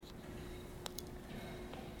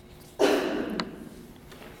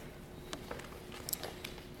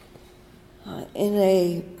In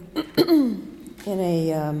a in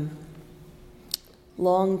a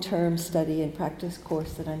long-term study and practice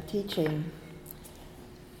course that I'm teaching,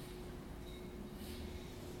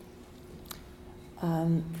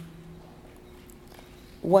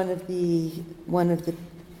 one of the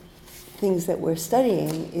things that we're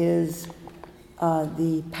studying is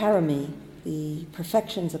the parami, the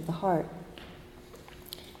perfections of the heart.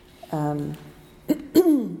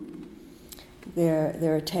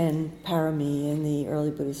 There are 10 parami in the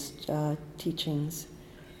early Buddhist teachings,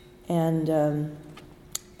 and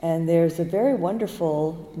there's a very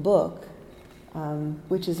wonderful book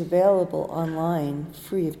which is available online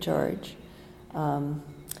free of charge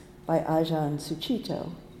by Ajahn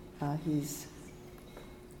Sucitto.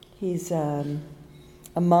 He's a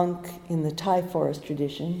monk in the Thai forest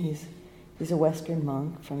tradition. He's a Western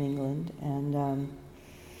monk from England,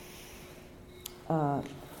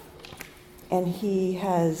 and he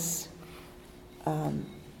has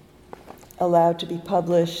allowed to be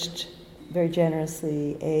published very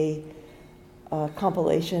generously a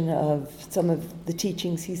compilation of some of the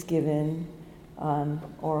teachings he's given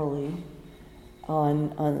orally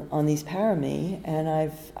on these parami, and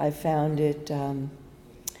I've found it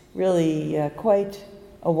really quite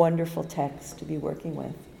a wonderful text to be working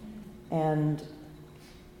with. And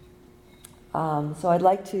so I'd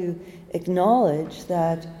like to acknowledge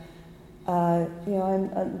that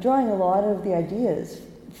I'm drawing a lot of the ideas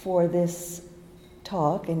for this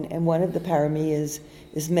talk, and one of the parami is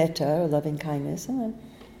metta, or loving kindness, and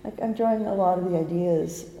I'm drawing a lot of the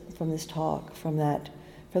ideas from this talk, from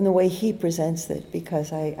the way he presents it,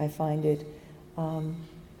 because I find it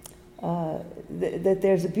that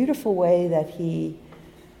there's a beautiful way that he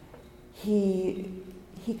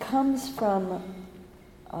comes from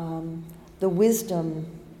the wisdom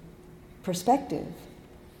perspective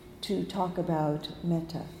to talk about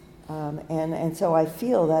metta, and so I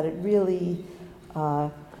feel that it really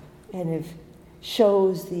kind of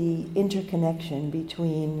shows the interconnection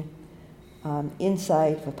between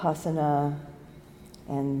insight, vipassana,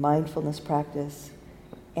 and mindfulness practice,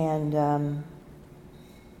 and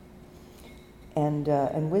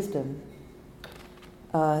wisdom.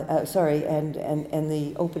 And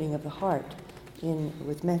the opening of the heart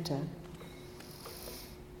with metta.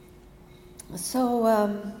 So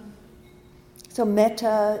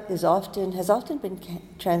metta has often been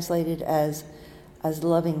translated as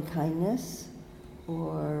loving kindness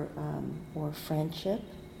or friendship.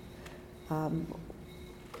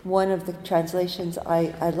 One of the translations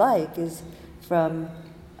I like is from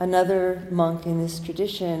another monk in this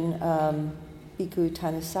tradition, Bhikkhu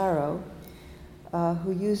Thanissaro,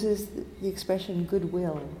 who uses the expression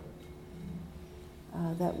goodwill.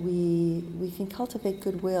 That we can cultivate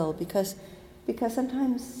goodwill because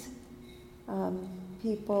sometimes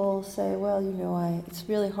people say, well, it's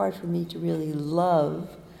really hard for me to really love,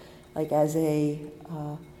 like as a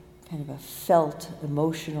kind of a felt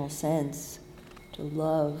emotional sense, to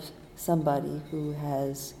love somebody who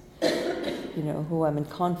has, who I'm in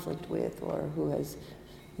conflict with or who has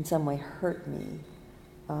in some way hurt me.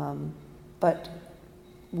 But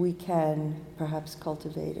we can perhaps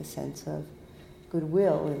cultivate a sense of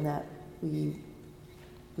goodwill in that we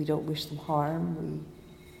don't wish them harm.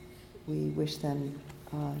 We wish them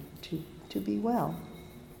to be well.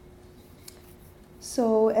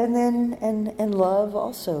 So, and love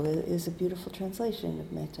also is a beautiful translation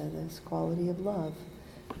of metta, this quality of love.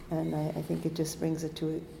 And I think it just brings it to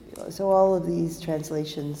it. So all of these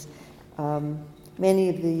translations, many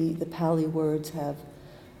of the Pali words have,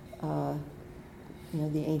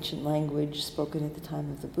 the ancient language spoken at the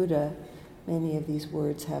time of the Buddha. Many of these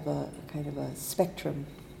words have a kind of a spectrum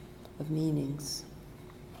of meanings.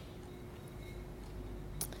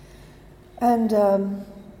 And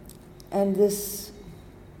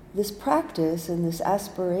this practice and this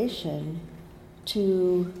aspiration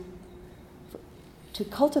to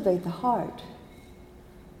cultivate the heart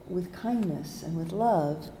with kindness and with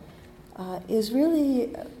love is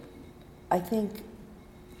really, I think,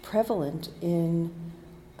 prevalent in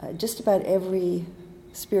just about every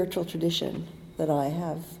spiritual tradition that I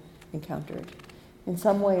have encountered. In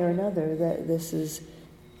some way or another, that this is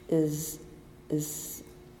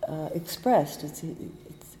expressed.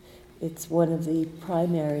 It's one of the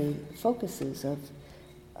primary focuses of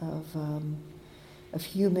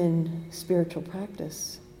human spiritual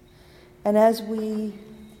practice. And as we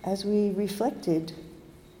reflected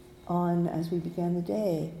on, as we began the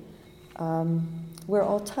day, we're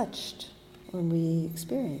all touched when we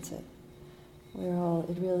experience it.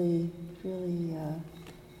 It really,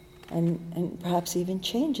 and perhaps even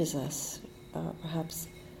changes us. Perhaps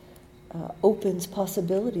opens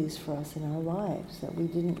possibilities for us in our lives that we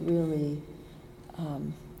didn't really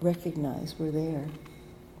recognize were there.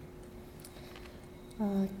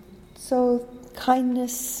 So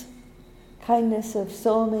kindness of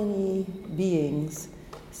so many beings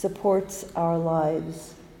supports our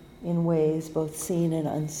lives in ways both seen and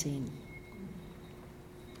unseen.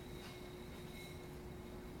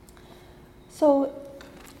 So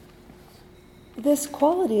this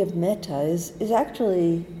quality of metta is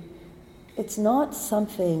actually, it's not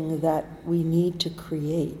something that we need to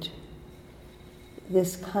create.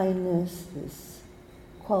 This kindness, this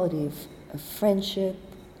quality of friendship,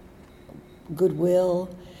 goodwill,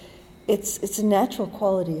 it's a natural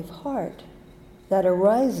quality of heart that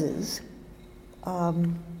arises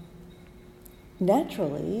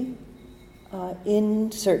naturally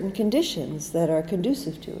in certain conditions that are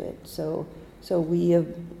conducive to it. So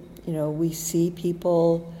we see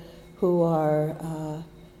people who are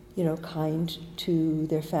kind to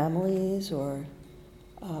their families, or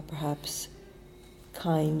perhaps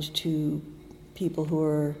kind to people who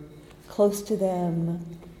are close to them,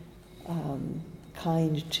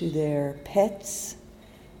 kind to their pets,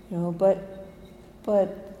 but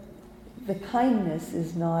the kindness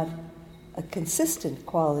is not a consistent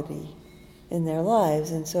quality in their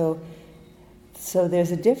lives, and so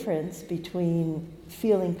there's a difference between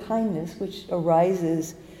feeling kindness, which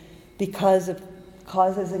arises because of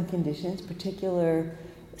causes and conditions, particular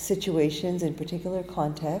situations in particular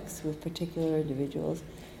contexts with particular individuals,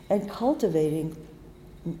 and cultivating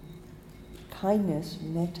kindness,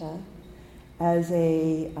 metta, as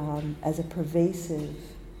a pervasive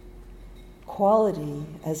quality,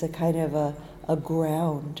 as a kind of a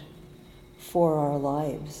ground for our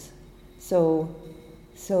lives. So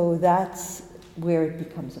that's where it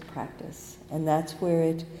becomes a practice, and that's where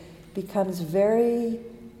it becomes very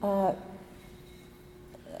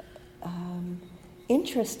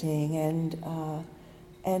interesting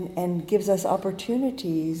and gives us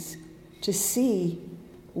opportunities to see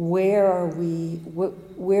what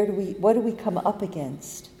do we come up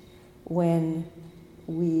against when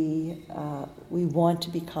we want to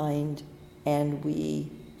be kind and we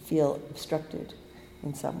feel obstructed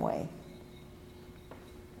in some way.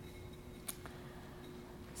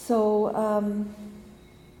 So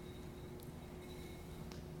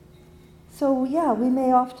we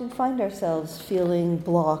may often find ourselves feeling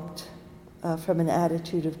blocked from an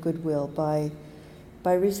attitude of goodwill by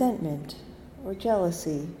resentment or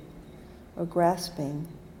jealousy or grasping.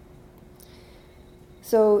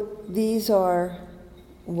 So these are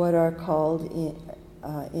what are called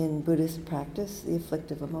in Buddhist practice the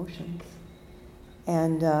afflictive emotions,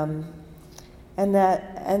 and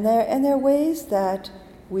they're ways that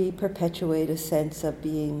we perpetuate a sense of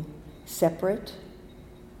being separate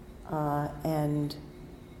and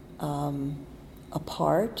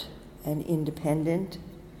apart and independent,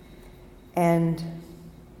 and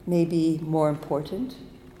maybe more important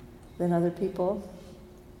than other people.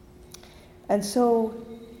 And so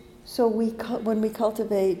when we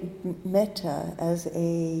cultivate metta as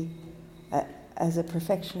a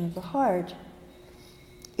perfection of the heart,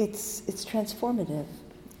 it's transformative,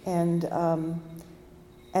 and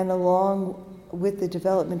along with the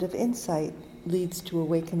development of insight, leads to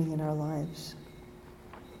awakening in our lives.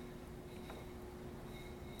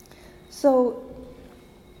 So,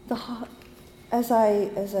 as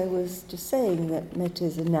I was just saying, that metta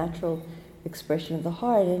is a natural expression of the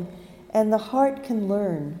heart, and the heart can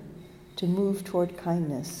learn to move toward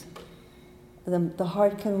kindness. The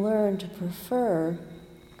heart can learn to prefer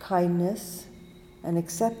kindness and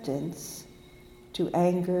acceptance to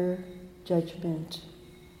anger, judgment,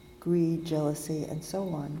 greed, jealousy, and so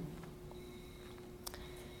on.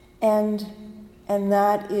 And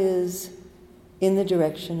that is in the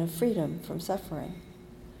direction of freedom from suffering.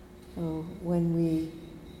 So when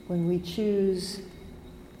we choose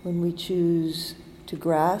to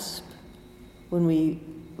grasp, when we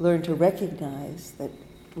learn to recognize that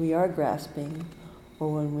we are grasping,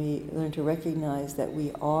 or when we learn to recognize that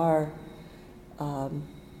we are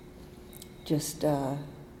just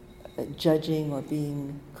judging or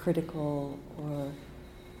being critical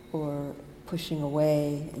or pushing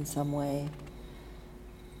away in some way,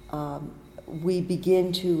 we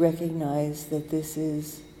begin to recognize that this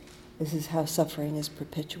is how suffering is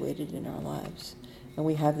perpetuated in our lives. And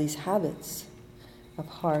we have these habits of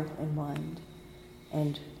heart and mind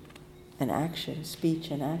and action,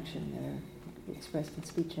 speech and action, that are expressed in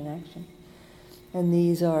speech and action. And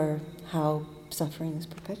these are how suffering is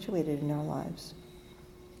perpetuated in our lives.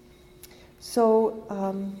 So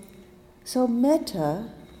metta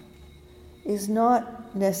is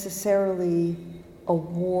not necessarily a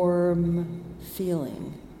warm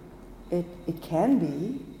feeling. It can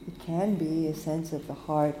be a sense of the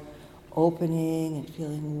heart opening and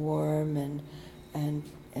feeling warm and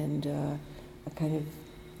a kind of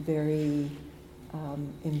very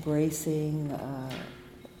embracing,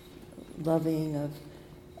 loving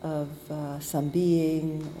of some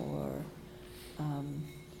being, or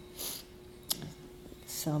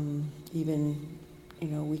some even,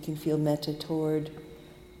 we can feel metta toward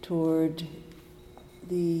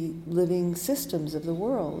the living systems of the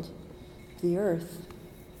world, the earth.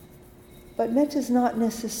 But metta is not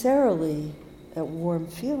necessarily a warm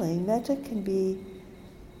feeling. Metta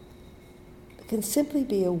can simply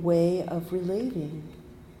be a way of relating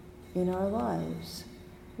in our lives,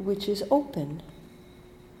 which is open,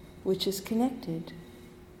 which is connected,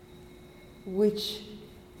 which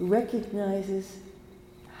recognizes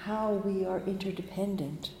how we are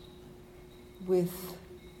interdependent with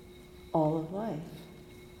all of life.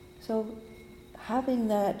 So cultivating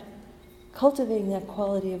that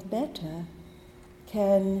quality of metta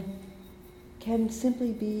can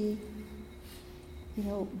simply be,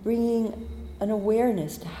 bringing an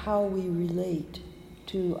awareness to how we relate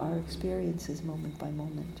to our experiences moment by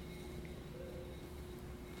moment.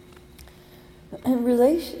 And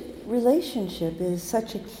relationship is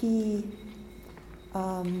such a key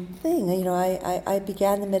thing. I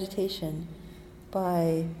began the meditation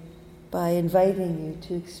by inviting you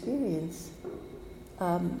to experience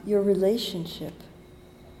your relationship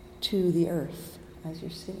to the earth as you're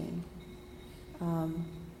sitting.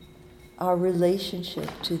 Our relationship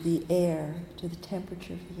to the air, to the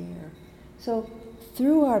temperature of the air. So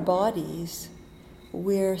through our bodies,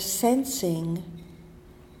 we're sensing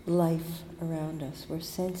life around us. We're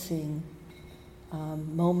sensing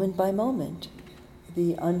moment by moment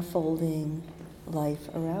the unfolding life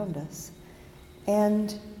around us.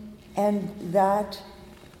 And that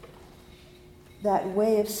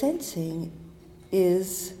way of sensing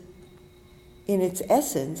is, in its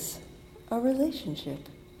essence, a relationship.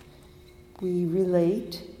 We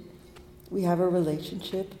have a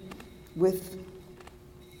relationship with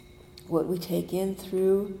what we take in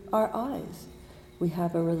through our eyes. We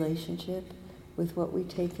have a relationship with what we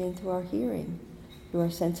take in through our hearing, through our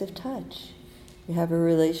sense of touch. We have a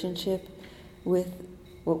relationship with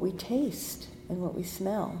what we taste and what we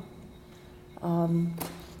smell.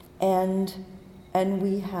 And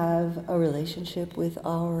we have a relationship with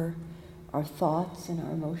our thoughts and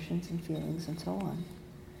our emotions and feelings and so on.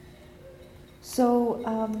 So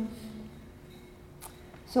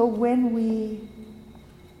when we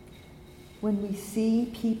see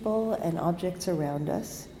people and objects around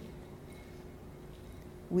us,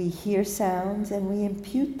 we hear sounds and we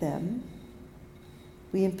impute them.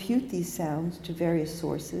 We impute these sounds to various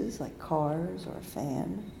sources like cars or a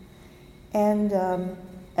fan, and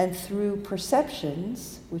through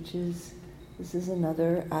perceptions, this is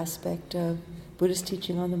another aspect of Buddhist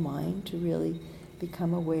teaching on the mind, to really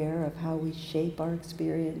become aware of how we shape our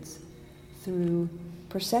experience through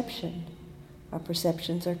perception. Our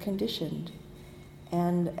perceptions are conditioned,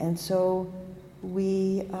 and so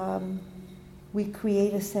we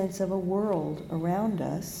create a sense of a world around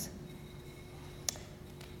us,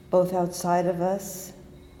 both outside of us,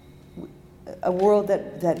 a world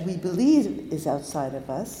that we believe is outside of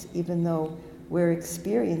us, even though we're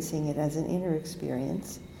experiencing it as an inner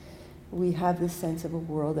experience. We have this sense of a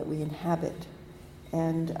world that we inhabit.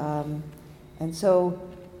 And so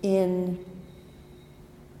in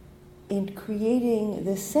creating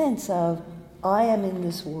this sense of, I am in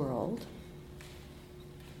this world,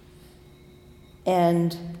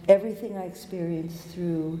 and everything I experience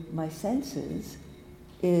through my senses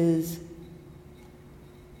is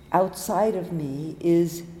outside of me,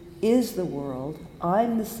 is the world,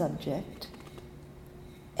 I'm the subject,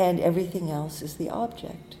 and everything else is the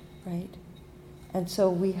object, right? And so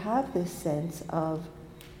we have this sense of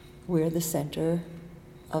we're the center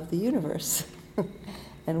of the universe,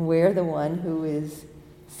 and we're the one who is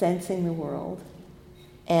sensing the world,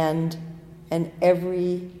 and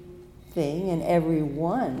everything and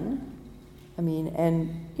everyone,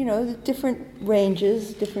 the different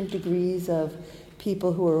ranges, different degrees of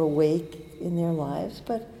people who are awake in their lives,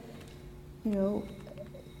 but,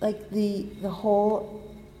 like the whole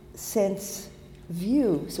sense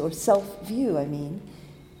view, or self-view,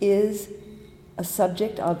 is a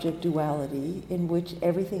subject-object duality in which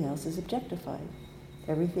everything else is objectified.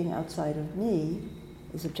 Everything outside of me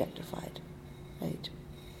is objectified, right?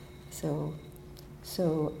 So,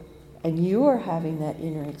 and you are having that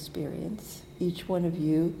inner experience. Each one of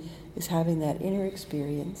you is having that inner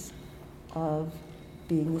experience of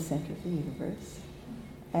being the center of the universe.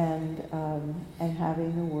 and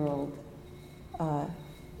having the world,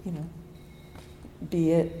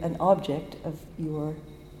 be an object of your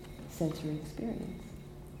sensory experience.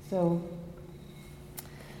 So,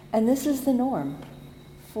 and this is the norm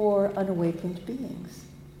for unawakened beings,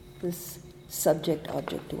 this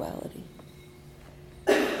subject-object duality.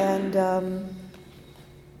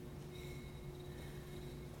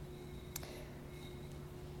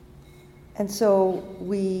 And so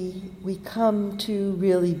we come to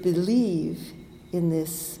really believe in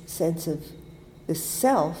this sense of the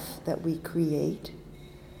self that we create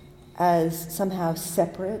as somehow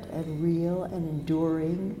separate and real and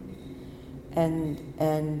enduring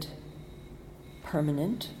and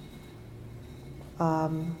permanent,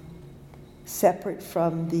 separate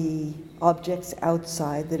from the objects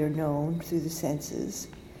outside that are known through the senses.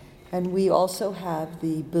 And we also have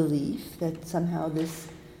the belief that somehow this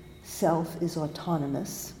self is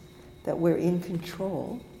autonomous, that we're in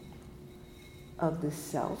control of this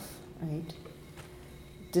self, right?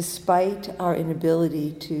 Despite our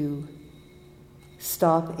inability to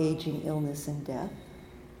stop aging, illness, and death,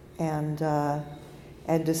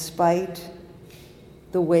 and despite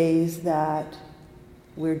the ways that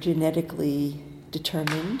we're genetically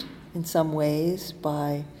determined in some ways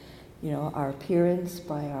by, our appearance,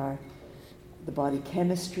 by the body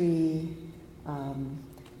chemistry,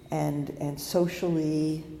 and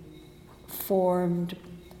socially formed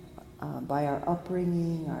by our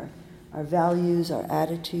upbringing, our values, our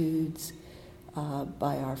attitudes,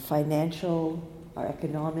 by our financial, our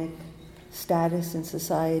economic status in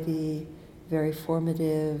society, very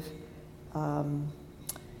formative,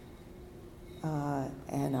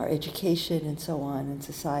 and our education and so on, and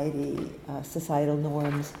societal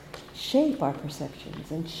norms shape our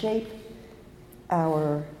perceptions and shape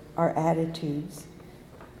our attitudes.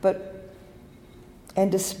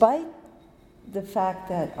 And despite the fact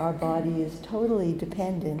that our body is totally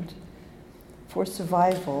dependent for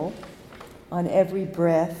survival on every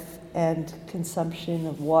breath and consumption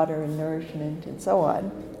of water and nourishment and so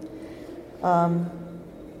on,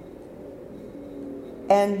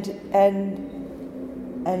 and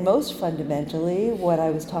most fundamentally, what I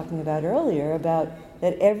was talking about earlier, about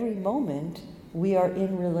that every moment we are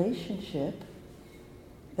in relationship,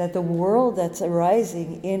 that the world that's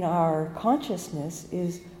arising in our consciousness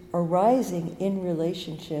is arising in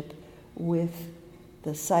relationship with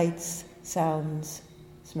the sights, sounds,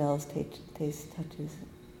 smells, tastes, touches,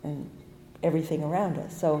 and everything around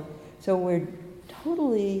us. So we're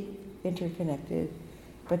totally interconnected,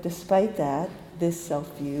 but despite that, this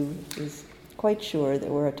self-view is quite sure that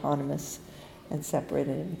we're autonomous and separate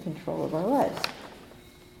and in control of our lives.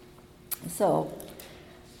 So,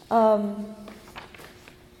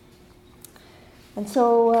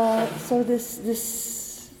 so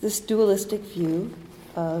this dualistic view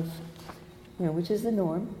of, which is the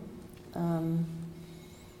norm,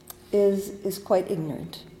 is quite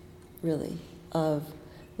ignorant, really, of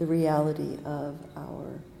the reality of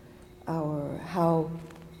our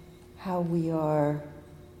how we are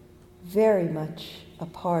very much a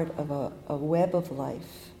part of a web of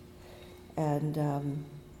life, and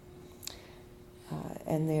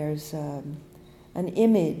there's an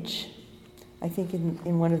image, I think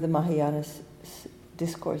in one of the Mahayana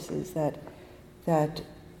discourses, that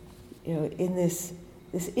in this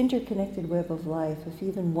interconnected web of life, if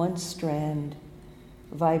even one strand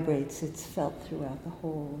vibrates, it's felt throughout the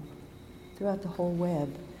whole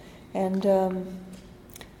web, and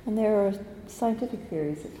there are scientific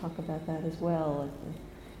theories that talk about that as well.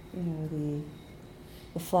 The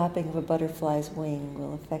flapping of a butterfly's wing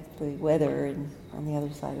will affect the weather on the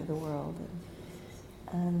other side of the world.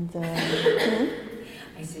 I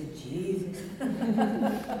said, Jesus.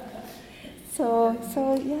 So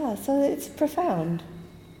it's profound,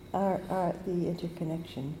 the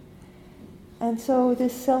interconnection. And so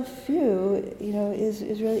this self-view,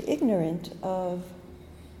 is really ignorant of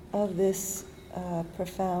this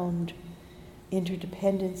profound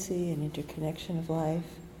interdependency and interconnection of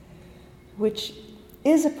life, which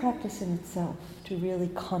is a practice in itself to really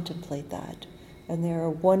contemplate that. And there are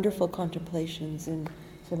wonderful contemplations in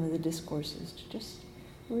some of the discourses to just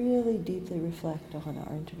really deeply reflect on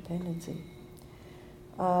our interdependency.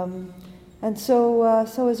 And so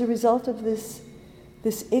as a result of this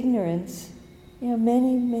ignorance,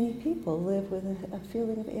 many people live with a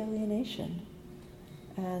feeling of alienation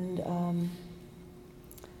and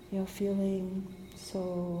feeling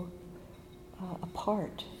so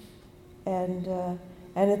apart, and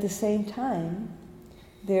at the same time,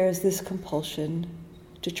 there's this compulsion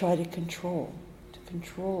to try to control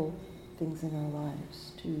things in our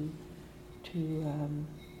lives,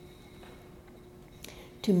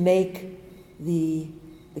 to make the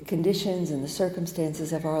conditions and the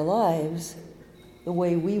circumstances of our lives the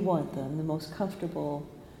way we want them, the most comfortable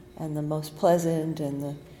and the most pleasant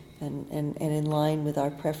and in line with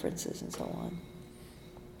our preferences and so on.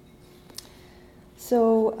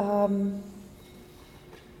 So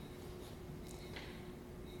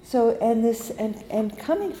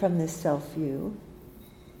coming from this self-view,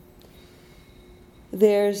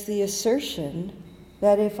 there's the assertion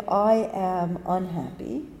that if I am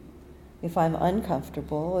unhappy, if I'm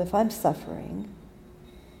uncomfortable, if I'm suffering,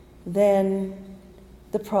 then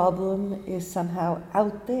the problem is somehow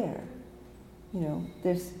out there.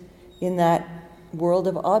 There's, in that world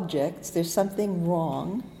of objects, there's something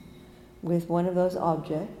wrong with one of those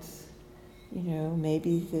objects.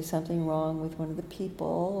 Maybe there's something wrong with one of the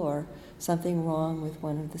people or something wrong with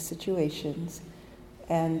one of the situations.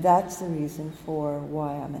 And that's the reason for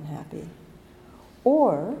why I'm unhappy.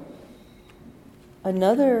 Or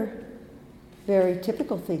another very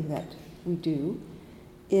typical thing that we do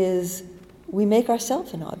is we make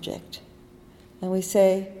ourselves an object. And we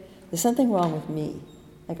say, there's something wrong with me.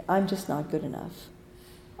 Like, I'm just not good enough.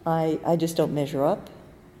 I just don't measure up.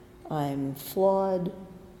 I'm flawed.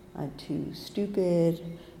 I'm too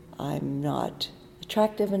stupid. I'm not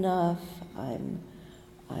attractive enough. I'm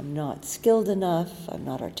not skilled enough. I'm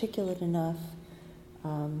not articulate enough.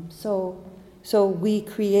 So we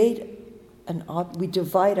create we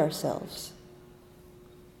divide ourselves.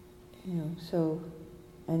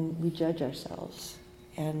 And we judge ourselves.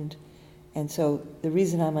 And so the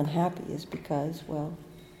reason I'm unhappy is because,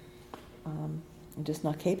 I'm just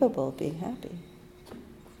not capable of being happy.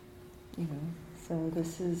 So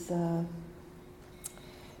this is,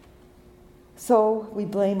 so we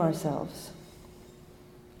blame ourselves.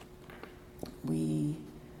 We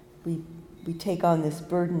take on this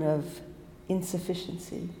burden of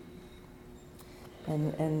insufficiency.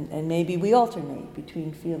 And maybe we alternate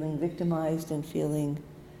between feeling victimized and feeling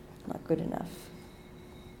not good enough.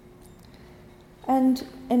 And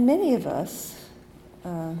many of us,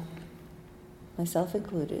 myself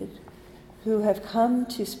included, who have come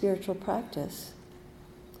to spiritual practice,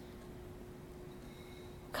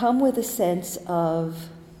 come with a sense of,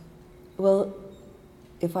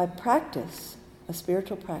 if I practice a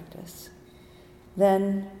spiritual practice,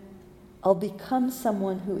 then I'll become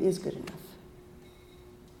someone who is good enough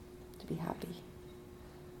to be happy.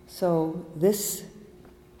 So this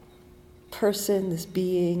person, this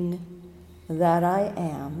being that I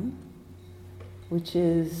am, which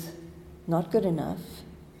is not good enough,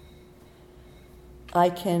 I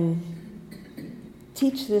can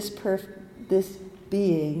teach this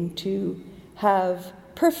being to have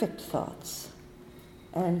perfect thoughts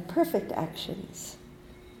and perfect actions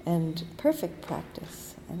and perfect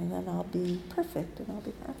practice, and then I'll be perfect and I'll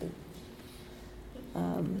be happy.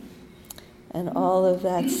 And all of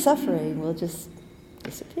that suffering will just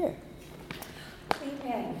disappear.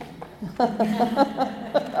 Amen.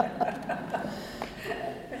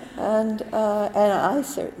 And I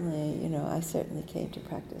certainly came to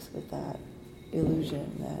practice with that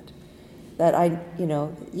illusion that I,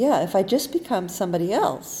 if I just become somebody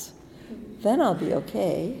else, then I'll be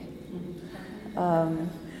okay. And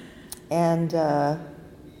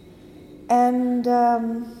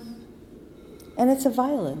it's a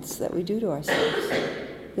violence that we do to ourselves.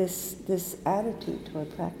 This attitude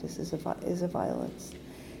toward practice is a violence,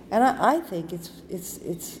 and I think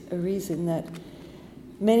it's a reason that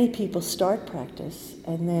many people start practice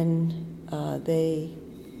and then they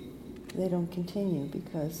don't continue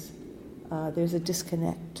because there's a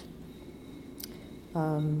disconnect,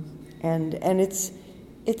 and it's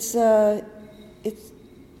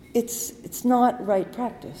not right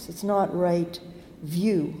practice. It's not right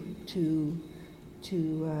view to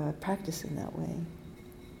practice in that way.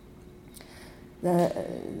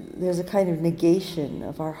 There's a kind of negation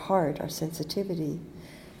of our heart, our sensitivity,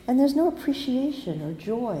 and there's no appreciation or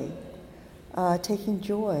joy, taking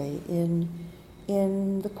joy in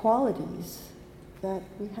the qualities that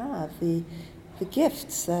we have, the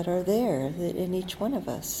gifts that are there in each one of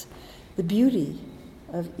us, the beauty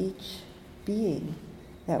of each being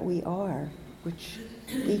that we are, which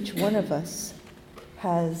each one of us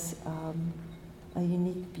has a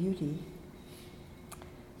unique beauty.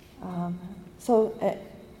 So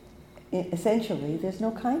essentially, there's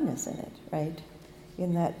no kindness in it, right?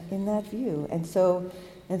 In that view, and so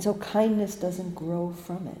kindness doesn't grow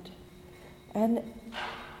from it, and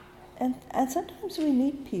sometimes we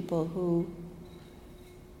meet people who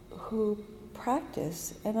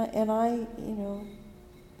practice, and I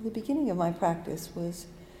the beginning of my practice was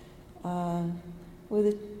with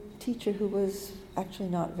a teacher who was actually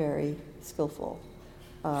not very skillful,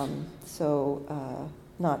 Not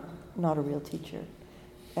a real teacher.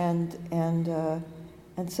 And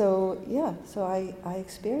so I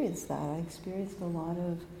experienced that. I experienced a lot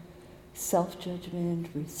of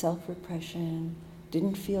self-judgment, self-repression,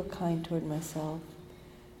 didn't feel kind toward myself,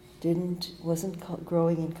 wasn't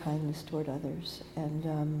growing in kindness toward others.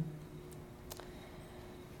 And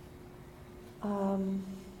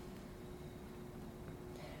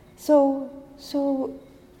so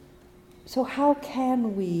how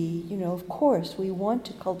can we, of course, we want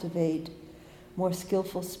to cultivate more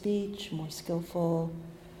skillful speech, more skillful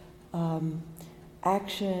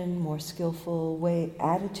action, more skillful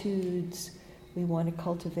attitudes. We want to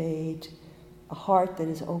cultivate a heart that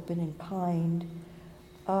is open and kind.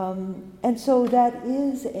 And so that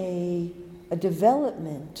is a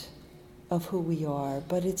development of who we are,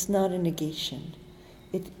 but it's not a negation.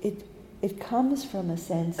 It comes from a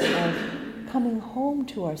sense of coming home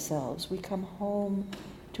to ourselves. We come home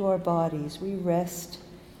to our bodies. We rest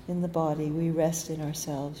in the body. We rest in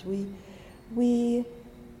ourselves. We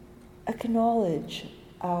acknowledge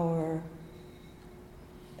our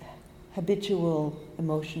habitual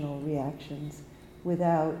emotional reactions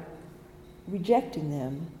without rejecting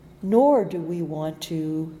them, nor do we want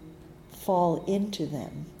to fall into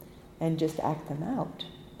them and just act them out.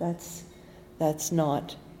 That's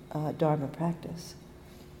not Dharma practice.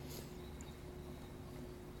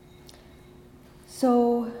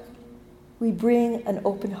 So we bring an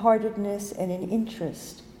open-heartedness and an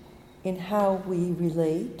interest in how we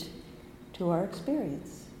relate to our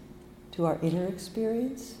experience, to our inner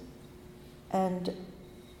experience, and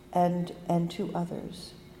to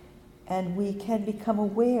others. And we can become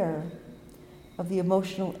aware of the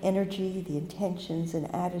emotional energy, the intentions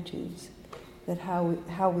and attitudes that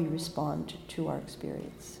how we respond to our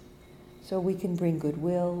experience. So we can bring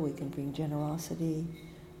goodwill, we can bring generosity,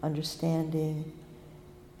 understanding,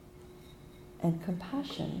 and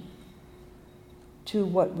compassion to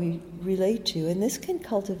what we relate to. And this can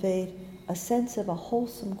cultivate a sense of a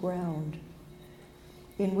wholesome ground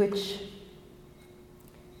in which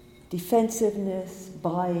defensiveness,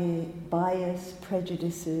 bias,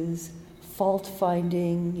 prejudices,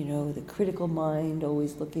 fault-finding, the critical mind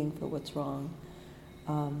always looking for what's wrong.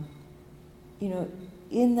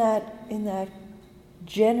 In that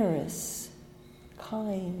generous,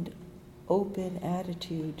 kind, open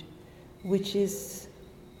attitude, which is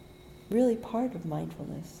really part of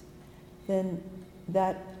mindfulness, then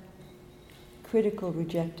that critical,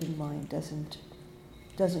 rejecting mind doesn't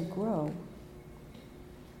grow.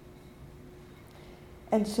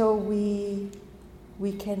 And so we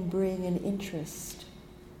can bring an interest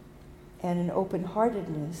and an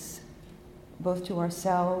open-heartedness both to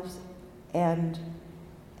ourselves and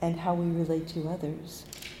how we relate to others.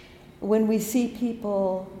 When we see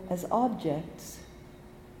people as objects,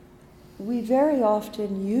 we very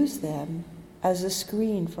often use them as a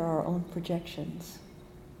screen for our own projections.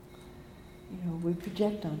 We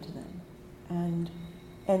project onto them.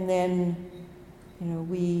 And then,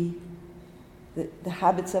 the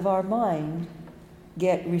habits of our mind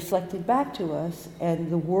get reflected back to us, and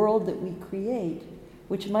the world that we create,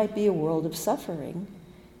 which might be a world of suffering,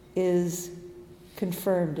 is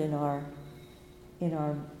confirmed in our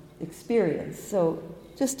experience. So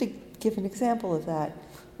just to give an example of that,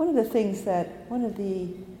 one of the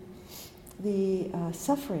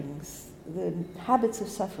sufferings, the habits of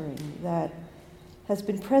suffering that has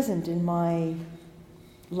been present in my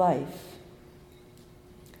life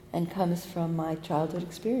and comes from my childhood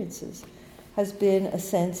experiences has been a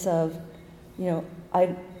sense of,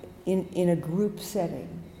 in a group setting,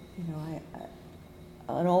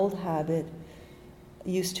 an old habit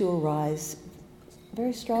used to arise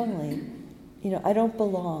very strongly. I don't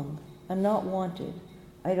belong. I'm not wanted.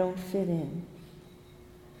 I don't fit in.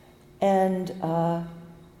 And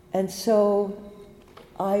so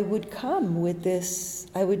I would come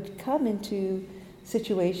into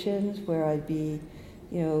situations where I'd be,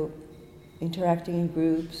 interacting in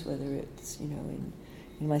groups, whether it's, in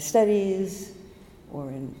my studies or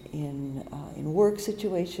in work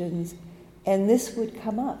situations, and this would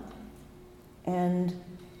come up. And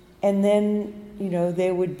then,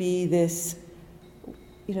 there would be this,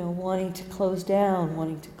 wanting to close down,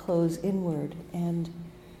 wanting to close inward. And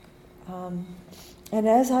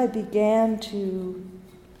as I began to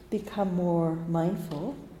become more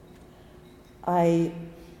mindful, I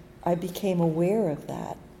became aware of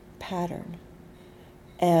that pattern,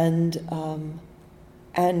 and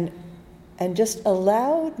just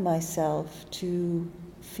allowed myself to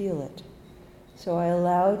feel it. So I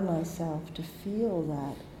allowed myself to feel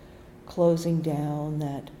that closing down,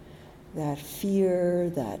 that fear,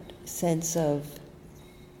 that sense of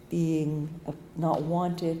being not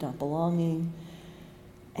wanted, not belonging.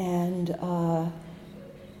 And, and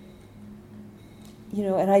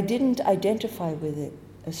I didn't identify with it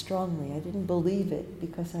as strongly. I didn't believe it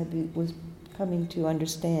because I was coming to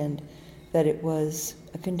understand that it was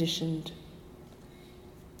a conditioned,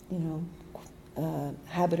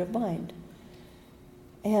 habit of mind.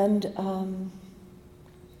 And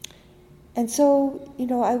so,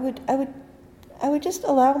 I would just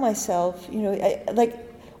allow myself, like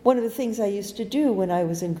one of the things I used to do when I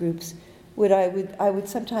was in groups, I would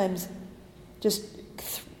sometimes just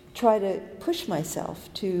try to push myself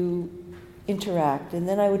to interact, and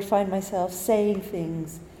then I would find myself saying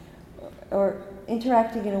things or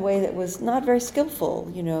interacting in a way that was not very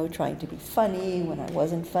skillful, trying to be funny when I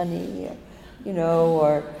wasn't funny,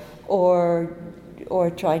 or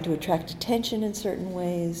trying to attract attention in certain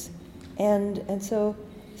ways. And so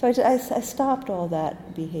I stopped all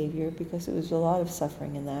that behavior because it was a lot of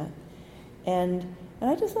suffering in that. And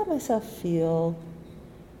I just let myself feel,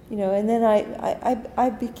 and then I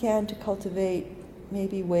began to cultivate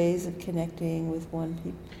maybe ways of connecting with one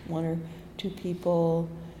or two people.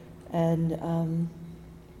 And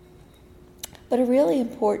but a really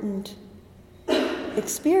important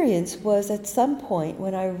experience was at some point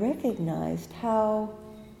when I recognized how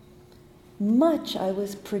much I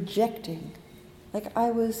was projecting. Like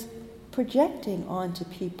I was projecting onto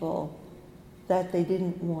people that they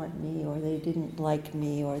didn't want me, or they didn't like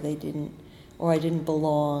me, or I didn't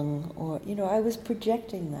belong, or I was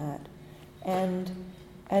projecting that, and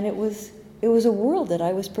it was a world that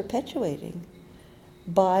I was perpetuating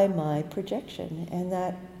by my projection, and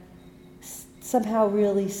that somehow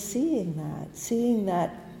really seeing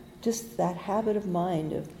that just that habit of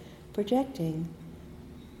mind of projecting,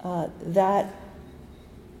 that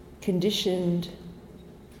conditioned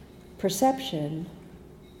perception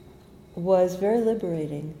was very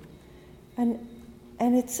liberating. And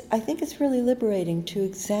I think it's really liberating to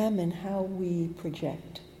examine how we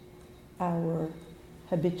project our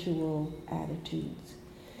habitual attitudes.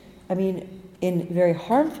 I mean, in very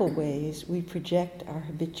harmful ways, we project our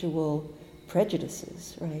habitual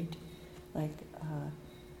prejudices, right? Like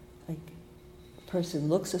a person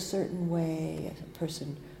looks a certain way, a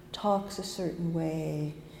person talks a certain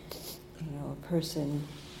way, a person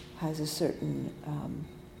has a certain,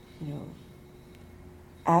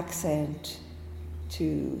 accent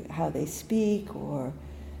to how they speak, or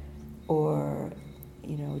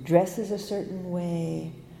dresses a certain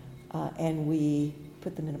way, and we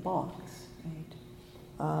put them in a box, right?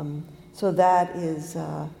 So that is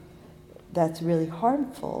that's really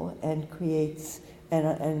harmful and creates,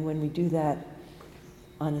 and when we do that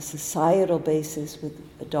on a societal basis with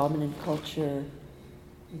a dominant culture,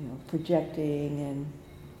 projecting and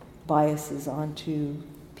biases onto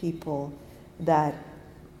people, that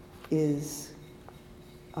is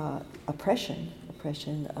oppression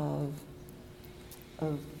of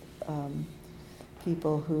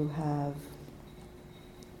people who have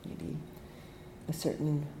maybe a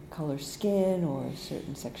certain color skin, or a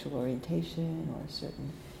certain sexual orientation, or a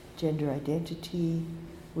certain gender identity,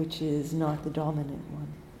 which is not the dominant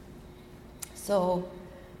one. So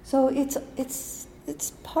it's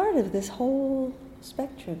part of this whole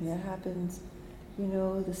spectrum that happens,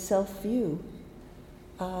 the self-view.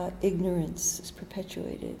 Ignorance is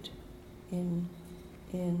perpetuated in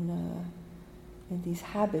these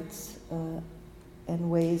habits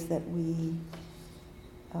and ways that we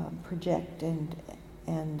project and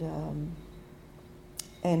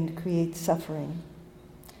create suffering.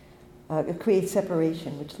 It creates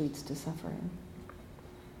separation, which leads to suffering.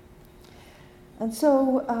 And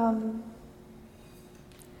so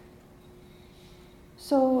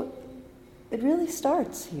it really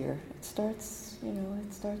starts here. It starts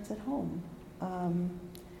at home.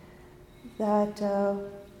 That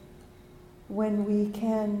when we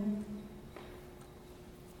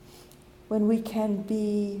can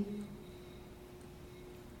be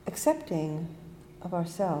accepting of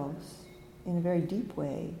ourselves in a very deep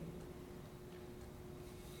way,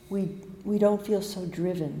 we don't feel so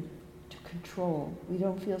driven to control. We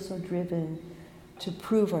don't feel so driven to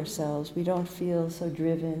prove ourselves. We don't feel so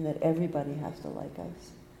driven that everybody has to like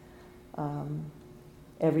us.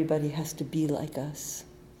 Everybody has to be like us,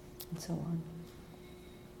 and so on.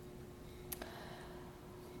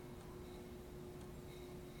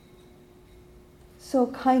 So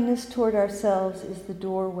kindness toward ourselves is the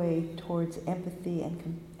doorway towards empathy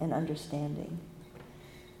and understanding.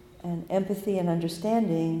 And empathy and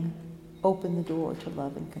understanding open the door to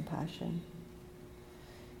love and compassion.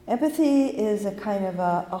 Empathy is a kind of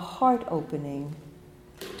a heart opening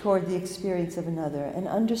toward the experience of another. And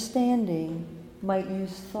understanding might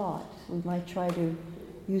use thought. We might try to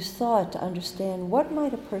use thought to understand what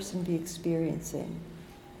might a person be experiencing.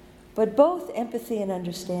 But both empathy and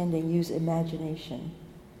understanding use imagination.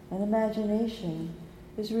 And imagination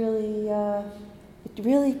is really, it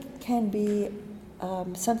really can be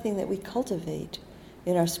something that we cultivate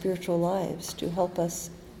in our spiritual lives to help us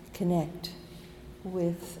connect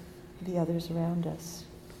with the others around us.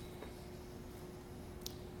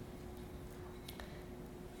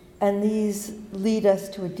 And these lead us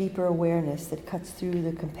to a deeper awareness that cuts through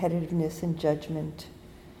the competitiveness and judgment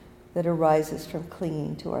that arises from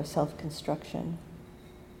clinging to our self-construction.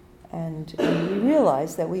 And we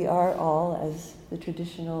realize that we are all, as the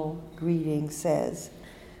traditional greeting says,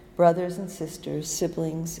 brothers and sisters,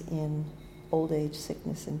 siblings in old age,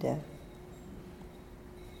 sickness, and death.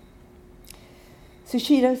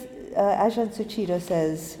 Ajahn Sucitto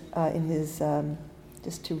says in his,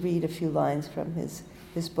 just to read a few lines from his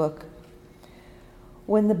book,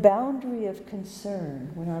 when our boundary of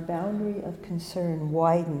concern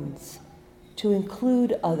widens to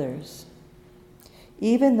include others,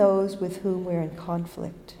 even those with whom we're in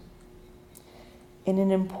conflict, in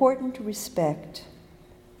an important respect,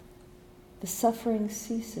 the suffering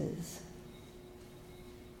ceases.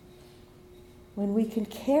 When we can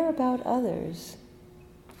care about others,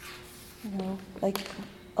 like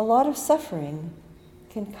a lot of suffering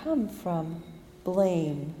can come from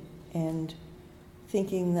blame and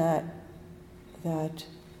thinking that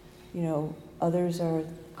others are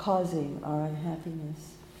causing our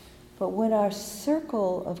unhappiness. But when our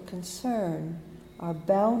circle of concern, our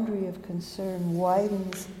boundary of concern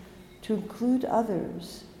widens to include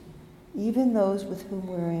others, even those with whom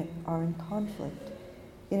we are in conflict,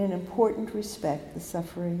 in an important respect, the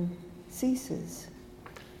suffering ceases.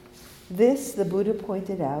 This, the Buddha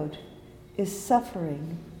pointed out, is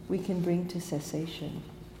suffering we can bring to cessation.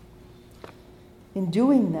 In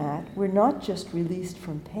doing that, we're not just released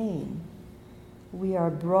from pain, we are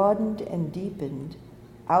broadened and deepened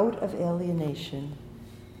out of alienation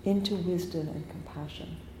into wisdom and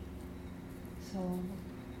compassion. So,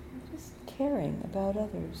 just caring about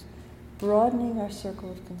others, broadening our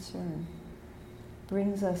circle of concern,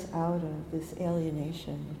 brings us out of this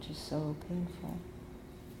alienation, which is so painful.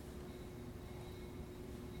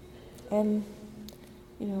 And,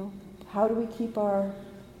 how do we keep our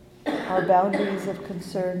boundaries of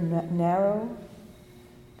concern narrow?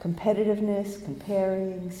 Competitiveness,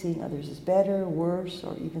 comparing, seeing others as better, worse,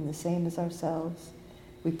 or even the same as ourselves.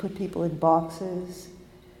 We put people in boxes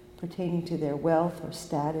pertaining to their wealth or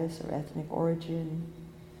status or ethnic origin,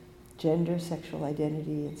 gender, sexual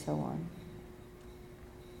identity, and so on.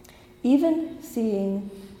 Even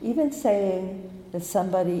saying that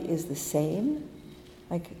somebody is the same,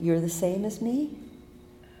 like you're the same as me,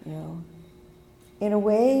 in a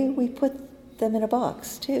way we put them in a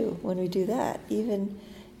box too when we do that, even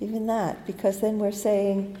that, because then we're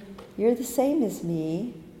saying you're the same as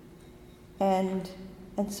me, and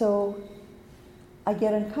so I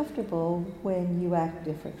get uncomfortable when you act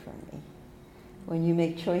different from me, when you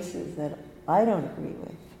make choices that I don't agree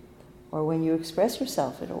with, or when you express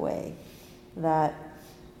yourself in a way that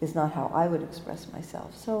is not how I would express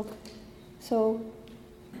myself. So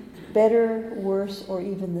better, worse, or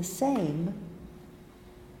even the same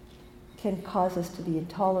can cause us to be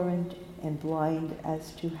intolerant and blind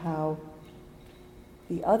as to how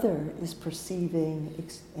the other is perceiving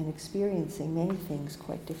and experiencing many things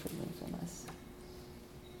quite differently from us.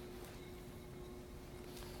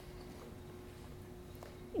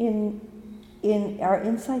 In our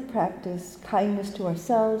insight practice, kindness to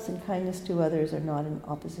ourselves and kindness to others are not in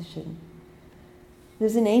opposition.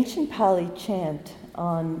 There's an ancient Pali chant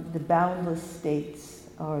on the boundless states,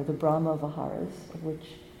 or the Brahma Viharas, of which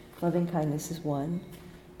loving kindness is one.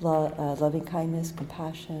 Loving kindness,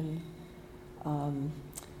 compassion,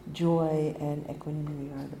 joy, and equanimity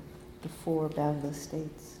are the four boundless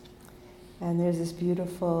states. And there's this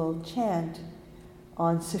beautiful chant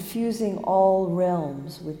on suffusing all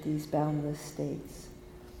realms with these boundless states.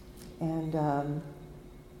 And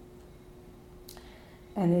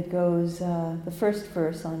it goes, the first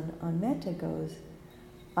verse on metta goes,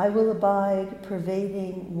 I will abide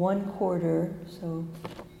pervading 1/4, so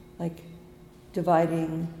like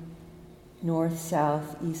dividing north,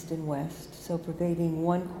 south, east, and west. So pervading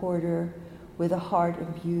 1/4 with a heart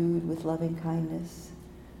imbued with loving kindness.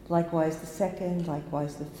 Likewise the second,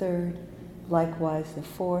 likewise the third, likewise the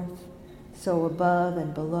fourth. So above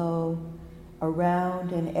and below,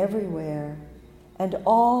 around and everywhere, and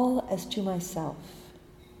all as to myself.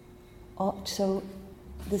 So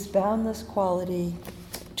this boundless quality,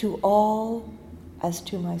 to all as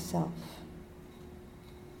to myself.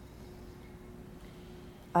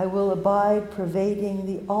 I will abide pervading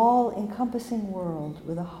the all-encompassing world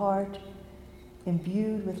with a heart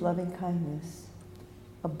imbued with loving kindness,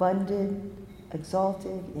 abundant,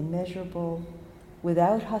 exalted, immeasurable,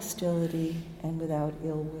 without hostility and without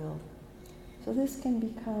ill will. So this can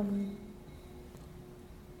become,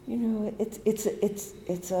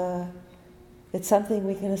 it's something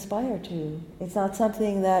we can aspire to. It's not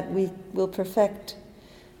something that we will perfect,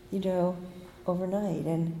 overnight.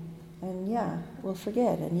 And yeah, we'll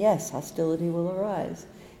forget. And yes, hostility will arise.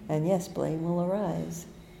 And yes, blame will arise.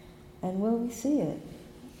 And will we see it?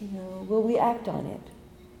 Will we act on it?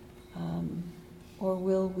 Or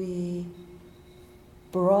will we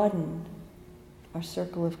broaden our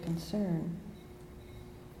circle of concern?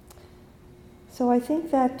 So I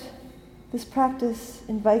think that this practice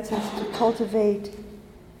invites us to cultivate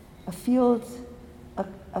a field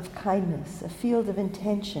of kindness, a field of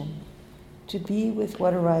intention, to be with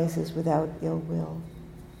what arises without ill will.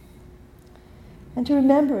 And to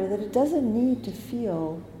remember that it doesn't need to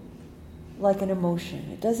feel like an emotion.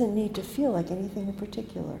 It doesn't need to feel like anything in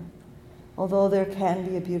particular, although there can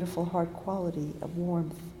be a beautiful heart quality of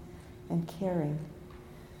warmth and caring.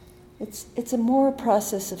 It's a more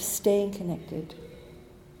process of staying connected,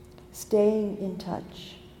 staying in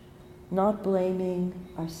touch, not blaming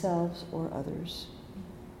ourselves or others.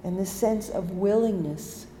 And this sense of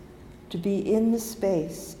willingness to be in the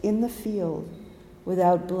space, in the field,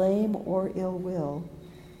 without blame or ill will,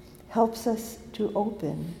 helps us to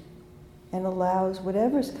open and allows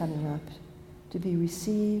whatever's coming up to be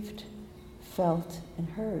received, felt, and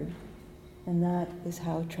heard. And that is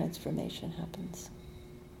how transformation happens.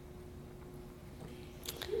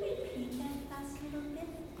 Can you repeat that last little bit?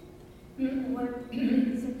 What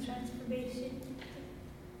is a transformation?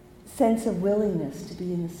 Sense of willingness to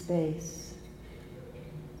be in the space,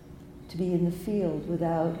 to be in the field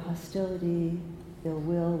without hostility, ill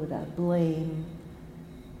will, without blame,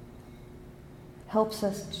 helps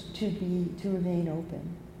us to remain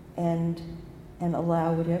open and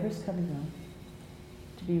allow whatever's coming up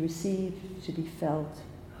to be received, to be felt,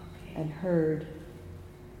 and heard.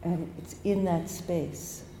 And it's in that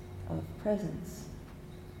space of presence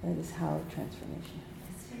that is how transformation happens.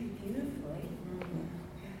 That's very beautiful. Yeah.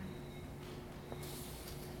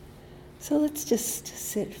 So let's just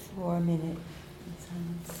sit for a minute in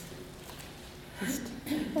silence.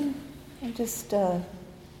 And just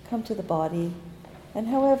come to the body. And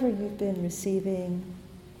however you've been receiving,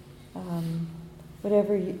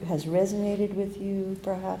 whatever has resonated with you,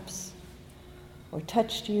 perhaps, or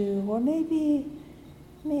touched you, or maybe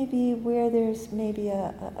where there's maybe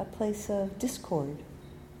a place of discord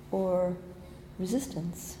or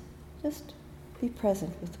resistance, just be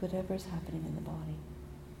present with whatever's happening in the body,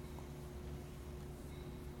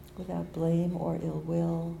 without blame or ill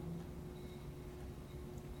will,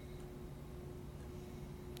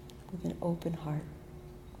 with an open heart.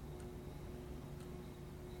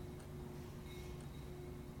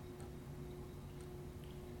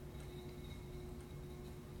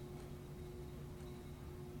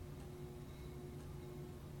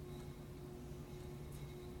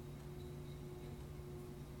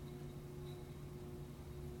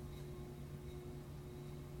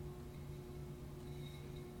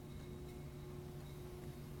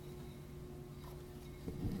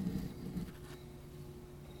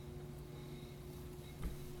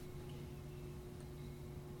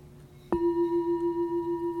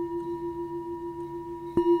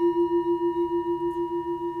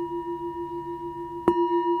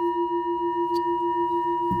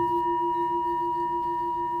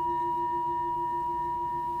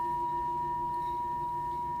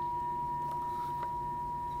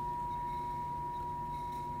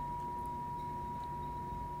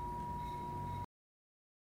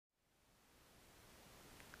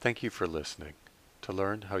 Thank you for listening. To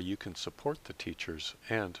learn how you can support the teachers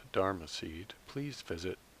and Dharma Seed, please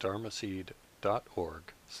visit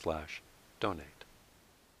dharmaseed.org/donate.